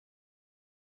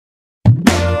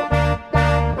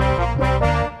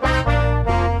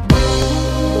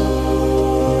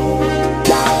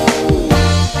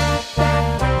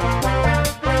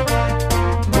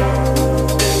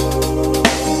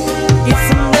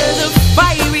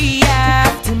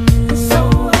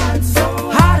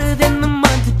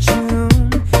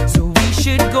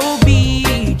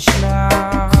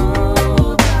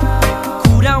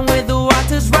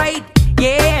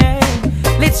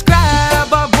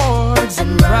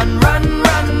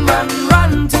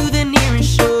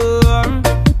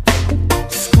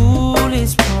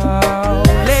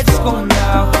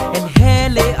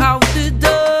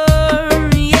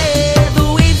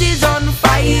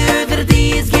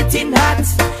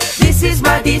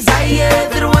my desire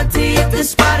that I want to hit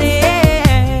this party.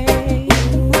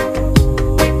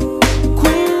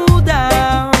 Cool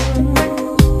down.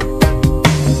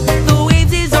 The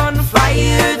waves is on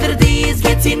fire, the day is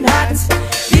getting hot.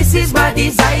 This is my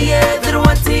desire that I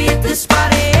want to hit this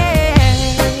party.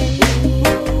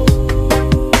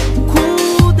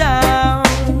 Cool down.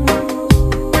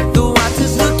 The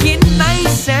water's looking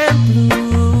nice and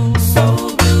blue,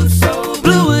 so blue, so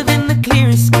bluer than the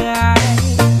clearest sky.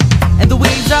 And the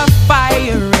waves are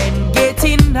fire and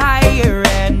getting higher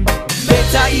and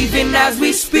better even as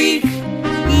we speak.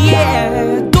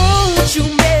 Yeah, don't you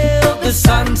melt the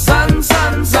sun, sun,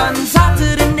 sun, sun's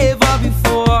hotter than ever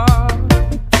before.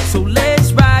 So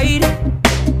let's ride,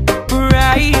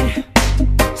 ride,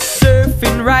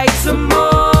 surfing right some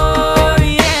more.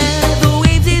 Yeah, the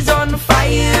waves is on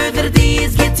fire, the day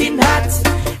is getting hot.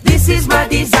 This is my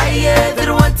desire that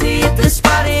I want to hit this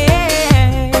party.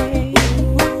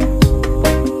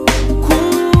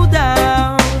 Cool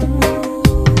down.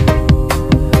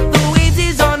 The waves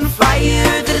is on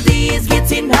fire, the day is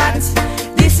getting hot.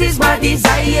 This is my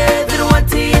desire that I want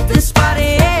to hit this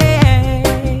party.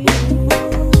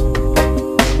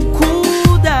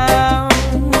 Cool down.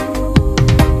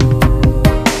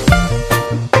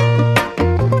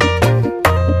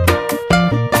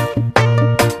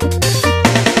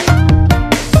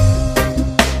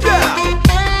 Yeah,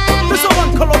 this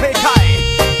one Kolohe Kai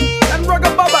and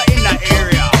Rugga Baba in the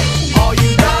area. All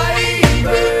you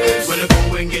divers, wanna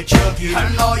go and get chunky,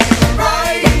 and all you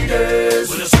riders,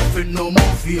 wanna surfing no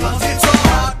more fear. 'Cause it's a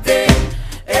hot day,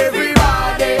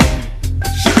 everybody.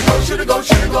 Shoulda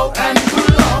go and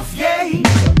pull off, yeah.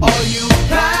 All you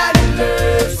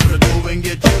paddlers, wanna go and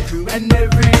get your crew, and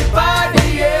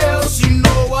everybody else, you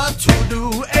know what to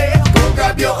do, eh? Go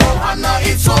grab your ohana,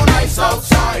 it's so nice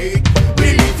outside. We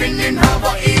living in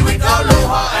Hawaii with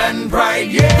aloha and pride,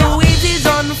 yeah. The waves is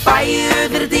on fire,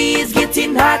 the day is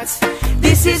getting hot.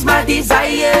 This is my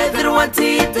desire that I want to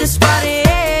hit this party.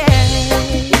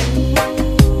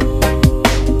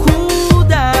 Cool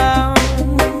down.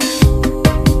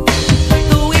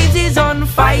 The waves is on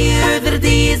fire, the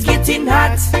day is getting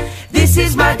hot. This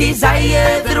is my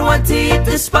desire that I want to hit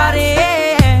this party.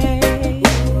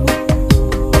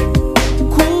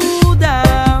 Cool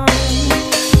down.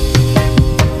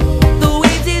 The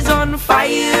waves is on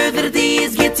fire, the day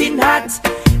is getting hot.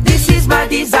 This is my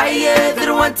desire that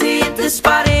I want to hit this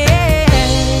party.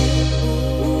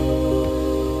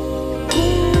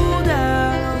 Cool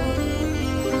down.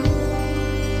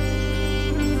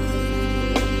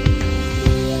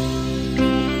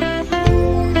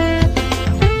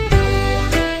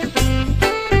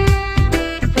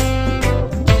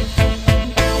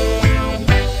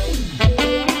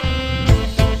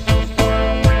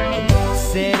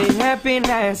 Said it happened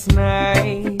last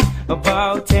night,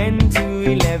 about 10 to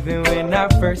 11 when I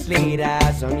first laid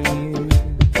eyes on you.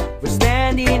 We're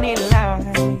standing in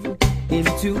line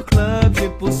into Club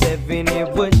 777. It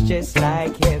was just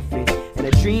like heaven and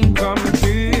a dream come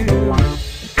true.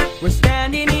 We're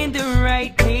standing in the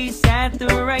right place at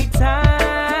the right time.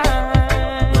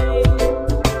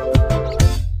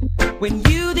 When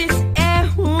you this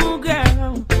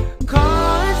girl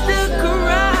caused the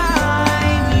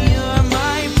crime. You're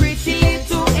my pretty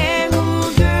little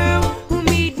girl who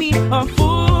made me a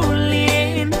fool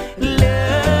in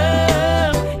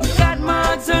love. You got my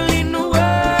heart all in the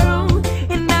world,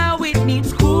 and now it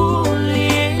needs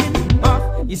cooling off.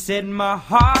 You set my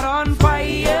heart on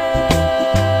fire,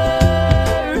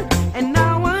 and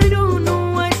now I don't know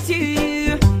what to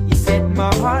do. You set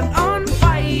my heart on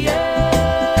fire,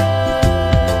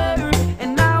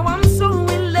 and now I'm so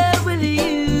in love with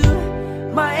you,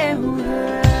 my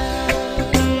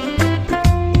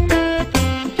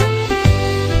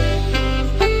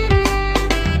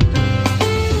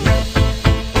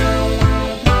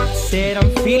said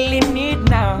I'm feeling it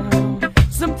now,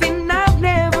 something I've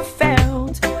never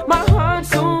felt. My heart's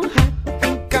so hot, I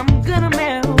think I'm gonna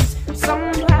melt.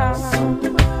 Somehow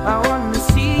I wanna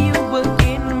see you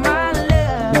again, my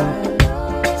love,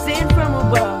 sent from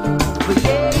above. But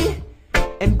yeah,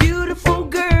 and beautiful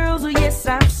girls, oh yes,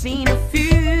 I've seen a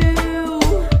few,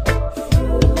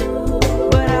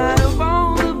 but out of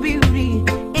all the beauty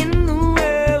in the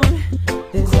world,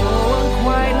 there's no one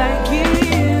quite like you.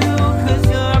 'Cause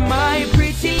you're my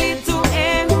pretty little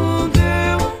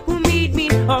girl who made me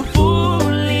a fool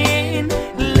in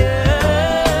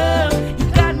love. You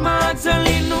got my heart all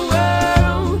in the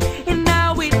world, and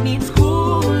now it needs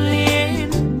cooling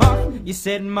off. You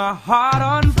set my heart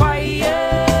on fire,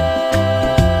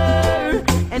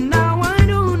 and now I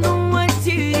don't know what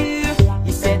to do.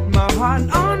 You set my heart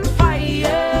on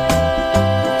fire,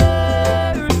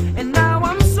 and now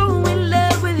I'm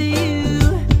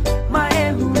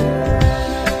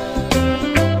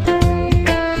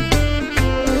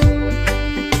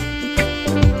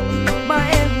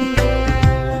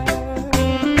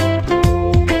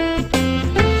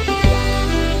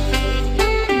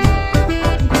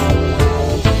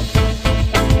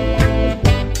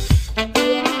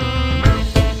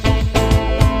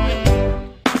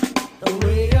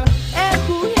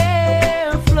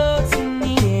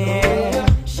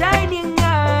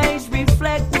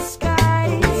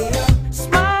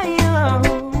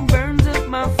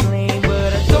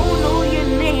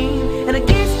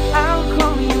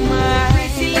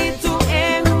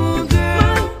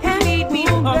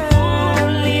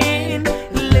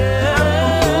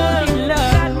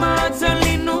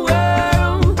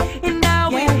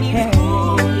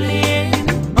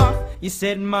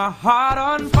set my heart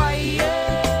on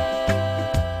fire.